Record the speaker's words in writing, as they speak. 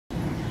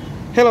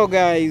Hello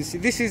guys,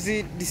 this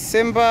is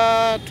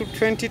December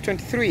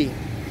 2023.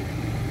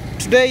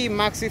 Today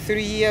marks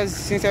 3 years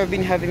since I've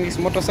been having this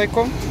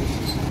motorcycle.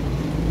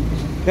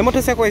 The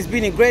motorcycle has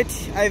been great.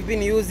 I've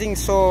been using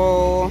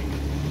so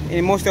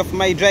in most of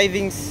my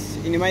drivings,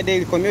 in my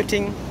daily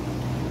commuting.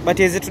 But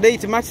as today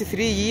it marks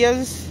 3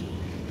 years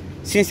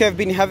since I've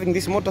been having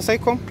this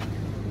motorcycle.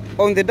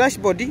 On the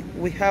dashboard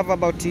we have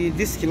about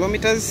these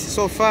kilometers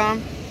so far.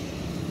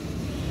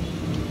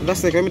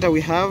 That's the kilometer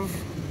we have.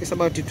 It's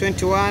about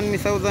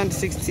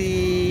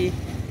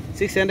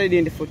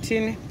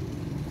 21,614.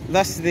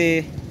 That's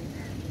the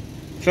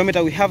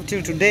kilometer we have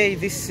till today.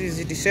 This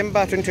is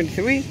December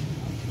 2023.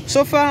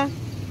 So far,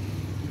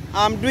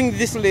 I'm doing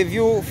this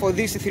review for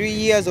these 3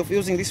 years of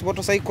using these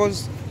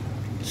motorcycles,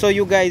 so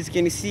you guys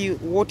can see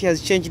what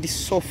has changed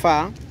so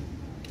far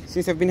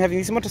since I've been having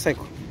this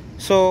motorcycle.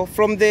 So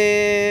from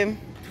the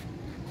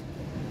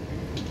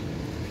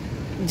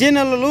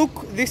general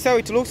look, this is how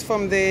it looks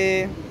from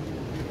the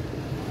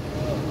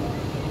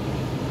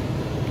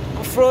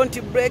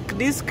front brake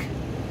disc.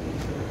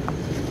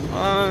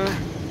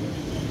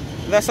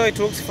 That's how it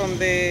looks from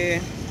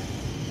the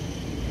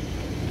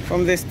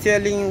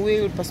steering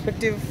wheel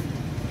perspective,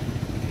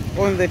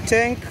 on the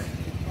tank,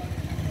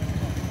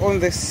 on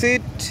the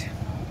seat,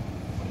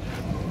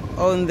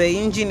 on the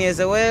engine as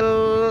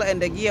well,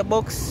 and the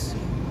gearbox.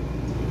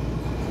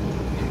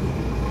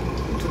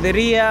 To the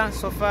rear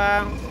so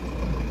far.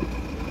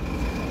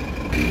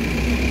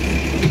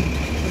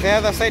 The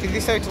other side,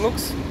 this is how it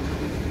looks.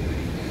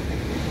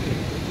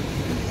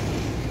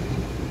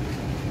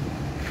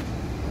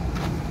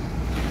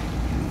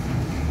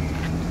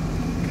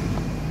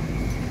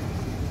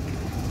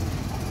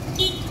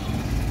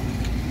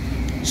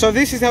 So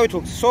this is how it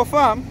looks so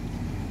far.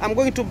 I'm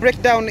going to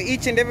break down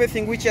each and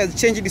everything which has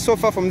changed so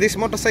far from this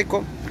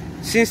motorcycle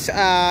since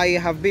I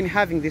have been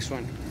having this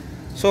one.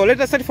 So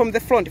let us start from the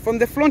front. From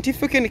the front,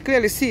 if you can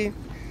clearly see,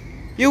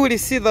 you will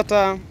see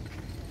that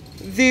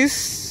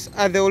these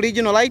are the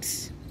original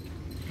lights,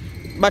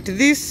 but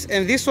this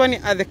and this one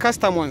are the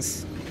custom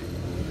ones.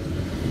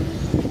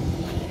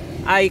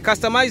 I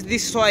customized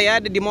this, so I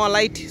added more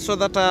light so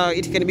that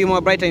it can be more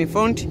brighter in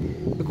front,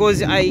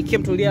 because I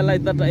came to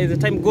realize that as the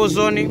time goes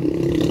on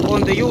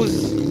the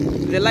use,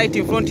 the light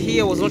in front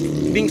here was not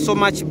being so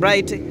much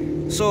bright.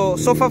 So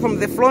far from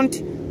the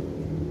front,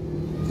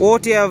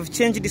 what I have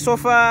changed so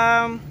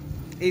far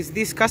is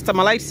this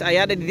customer lights. I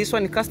added this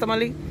one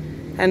customally,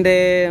 and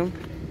there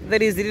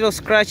is a little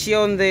scratch here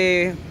on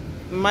the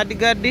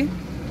mudguard.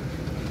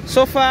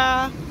 So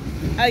far,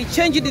 I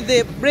changed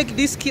the brake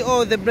disc,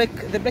 or the brake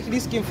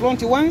disc in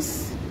front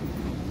once.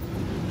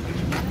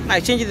 I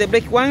changed the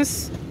brake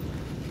once.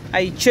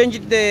 I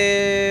changed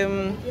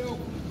the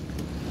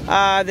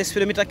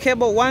speedometer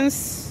cable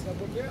once.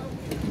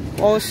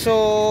 Also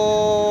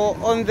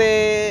on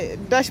the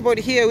dashboard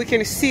here we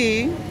can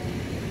see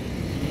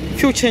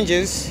few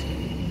changes.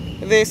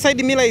 The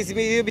side mirror is a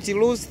little bit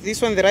loose.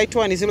 This one, the right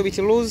one, is a little bit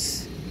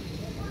loose.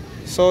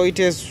 So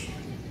it's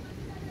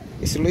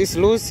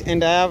loose,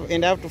 and I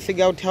have to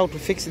figure out how to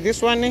fix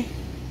this one.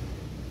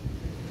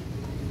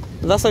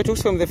 That's how it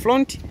looks from the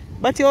front.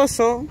 But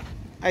also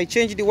I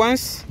changed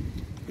once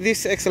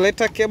this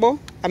accelerator cable,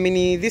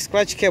 this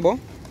clutch cable,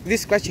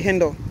 this clutch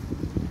handle,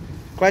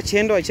 I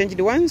changed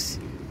it once.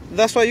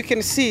 That's why you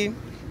can see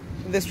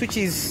the switch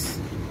is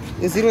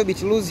a little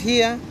bit loose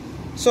here.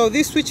 So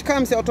this switch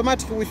comes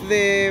automatic with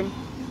the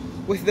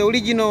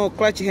original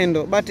clutch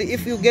handle, but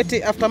if you get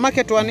the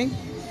aftermarket one,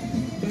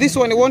 this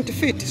one won't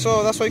fit.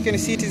 So that's why you can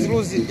see it is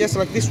loose, just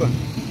like this one.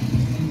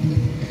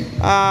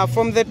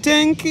 From the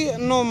tank,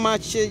 no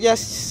much,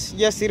 just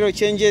little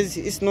changes.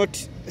 It's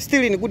not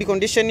still in good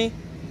condition,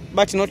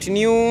 but not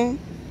new.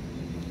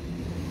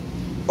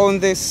 On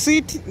the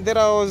seat,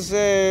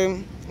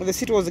 the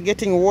seat was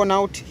getting worn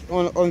out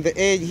on the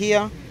edge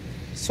here,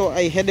 so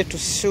I had to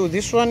sew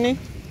this one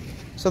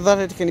so that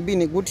it can be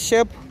in a good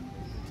shape.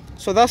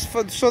 So that's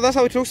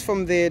how it looks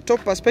from the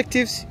top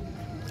perspectives.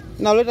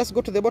 Now let us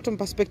go to the bottom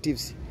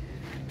perspectives.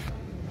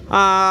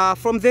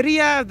 From the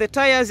rear, the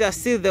tires are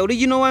still the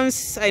original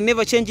ones. I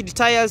never changed the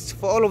tires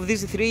for all of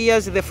these 3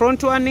 years. The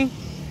front one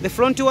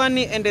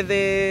and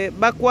the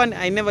back one,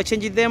 I never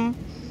changed them.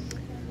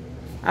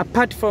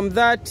 Apart from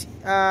that,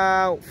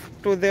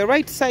 to the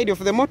right side of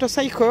the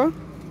motorcycle,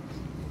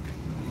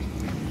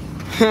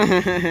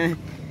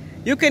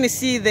 you can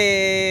see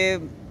the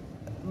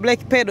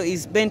brake pedal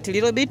is bent a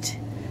little bit.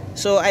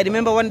 So I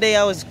remember one day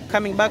I was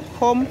coming back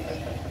home,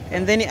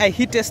 and then I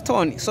hit a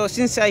stone. So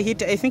since I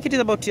think it is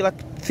about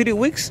like 3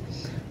 weeks,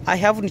 I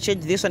haven't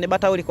changed this one,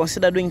 but I will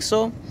consider doing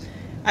so.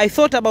 I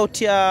thought about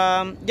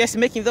just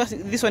making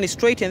this one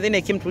straight, and then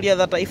I came to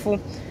realize that if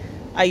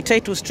I try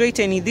to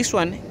straighten this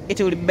one,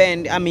 it will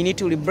bend,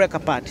 it will break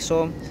apart.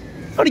 So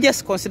I will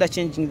just consider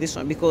changing this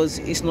one because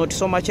it's not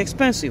so much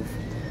expensive.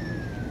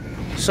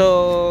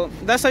 So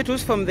that's how it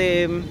was from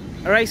the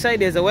right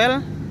side as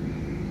well.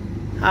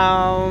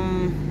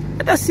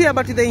 Let us see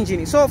about the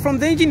engine. So from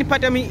the engine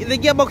part, the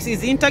gearbox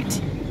is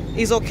intact,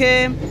 is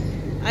okay.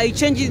 I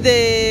changed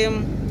the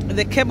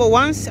the cable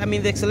once. I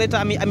mean the accelerator.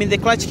 I mean the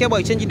clutch cable.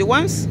 I changed it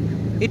once.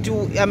 It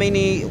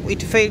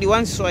failed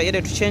once, so I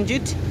had to change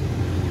it.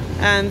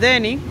 And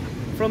then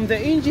from the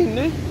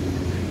engine,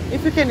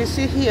 if you can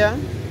see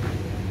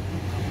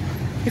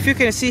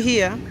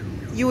here,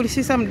 you will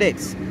see some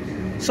dates.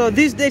 So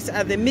these dates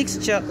are the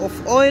mixture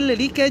of oil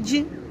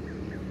leakage,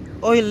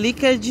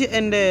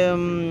 and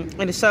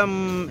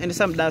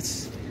some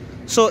dust.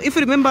 So if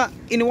you remember,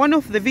 in one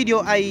of the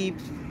video I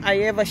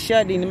ever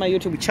shared in my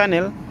YouTube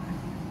channel,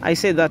 I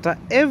said that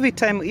every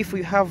time if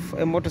you have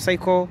a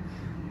motorcycle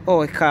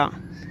or a car,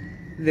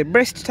 the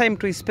best time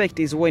to inspect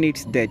is when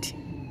it's dirty.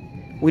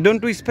 We don't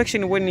do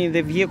inspection when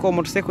the vehicle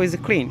motorcycle is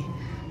clean.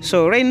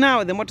 So right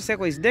now the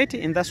motorcycle is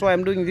dirty, and that's why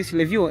I'm doing this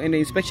review and the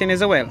inspection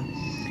as well.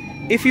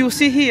 If you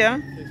see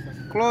here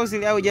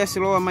closely, I will just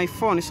lower my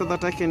phone so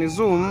that I can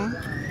zoom.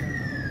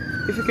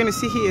 If you can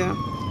see here,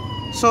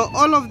 so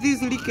all of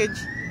these leakage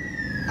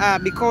are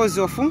because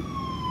of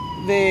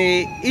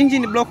the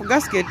engine block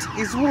gasket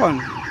is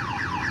worn.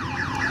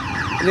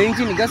 The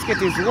engine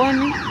gasket is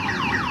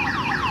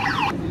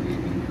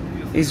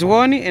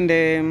worn, and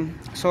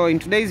so in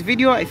today's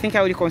video I think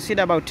I will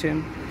consider about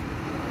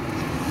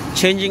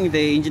changing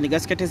the engine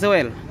gasket as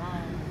well.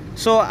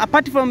 So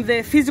apart from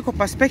the physical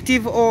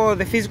perspective or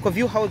the physical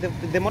view, how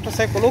the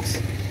motorcycle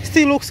looks,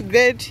 still looks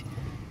great,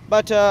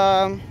 but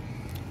I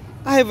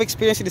have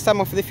experienced some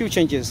of the few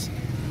changes.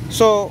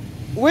 So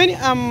when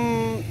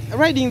I'm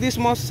riding this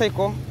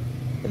motorcycle,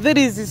 there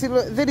is a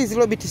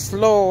little bit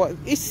slow.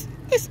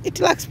 It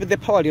lacks the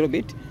power a little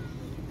bit,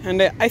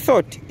 and I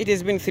thought it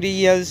has been 3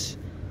 years.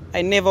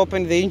 I never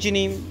opened the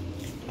engine,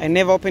 I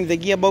never opened the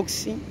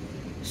gearbox.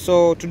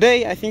 So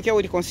today I think I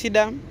would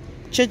consider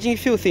changing a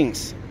few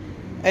things,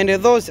 and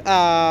those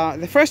are,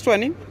 the first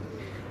one,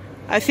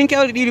 I think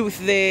I will deal with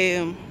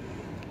the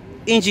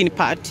engine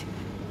part.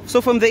 So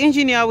from the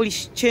engine I will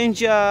change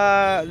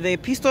the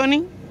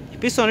piston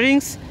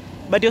rings,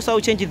 but also I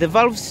will change the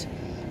valves.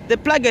 The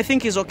plug I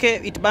think is okay,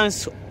 it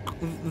burns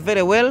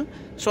very well,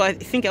 so I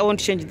think I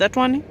won't change that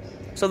one.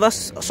 So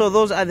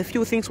those are the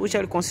few things which I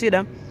will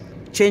consider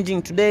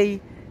changing today,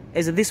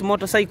 as this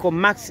motorcycle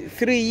marks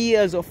 3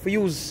 years of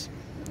use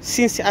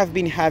since I've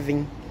been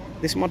having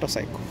this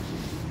motorcycle.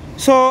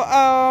 So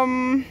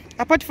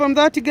apart from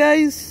that,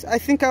 guys, I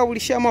think I will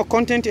share more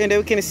content and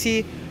we can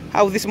see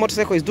how this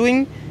motorcycle is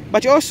doing.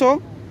 But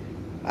also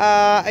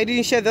I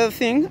didn't share the other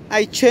thing.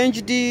 I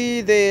changed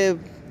the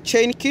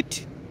chain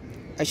kit.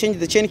 I changed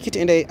the chain kit,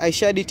 and I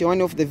shared it in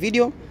one of the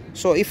video.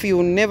 So if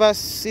you never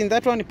seen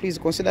that one, please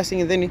consider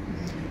seeing it, then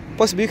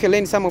possibly you can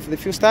learn some of the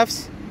few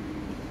stuffs.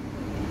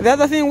 The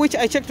other thing which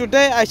I checked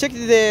today, I checked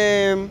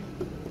the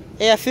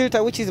air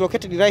filter, which is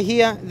located right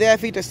here. The air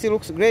filter still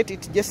looks great.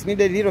 It just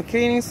needed little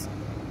cleanings,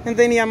 and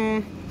then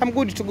I'm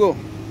good to go.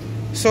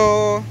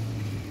 So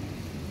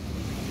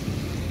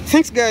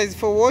thanks guys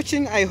for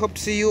watching. I hope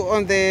to see you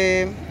on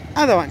the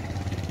other one.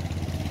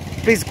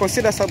 Please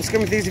consider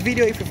subscribing to this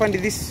video if you find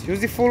this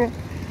useful.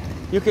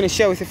 You can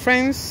share with your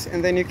friends,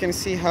 and then you can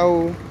see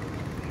how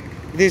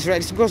this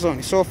ride goes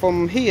on. So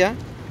from here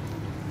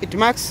it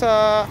marks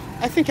I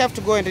think I have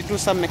to go and do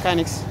some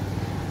mechanics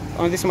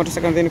on this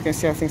motorcycle, and then you can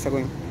see how things are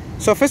going.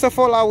 So first of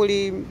all, I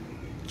will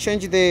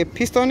change the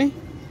piston,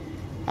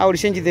 I will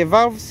change the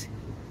valves,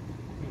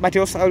 but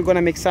also I'm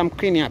gonna make some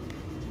cleaning up.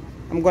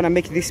 I'm gonna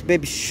make this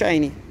baby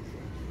shiny,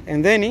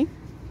 and then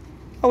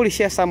I will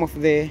share some of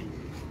the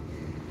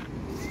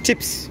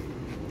tips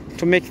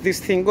to make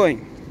this thing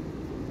going.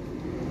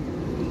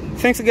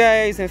 Thanks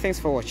guys, and thanks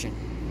for watching.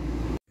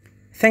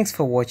 Thanks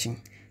for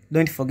watching.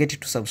 Don't forget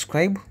to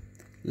subscribe,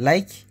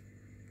 like,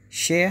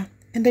 share,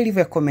 and leave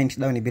a comment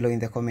down below in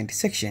the comment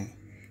section.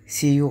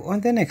 See you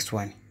on the next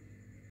one.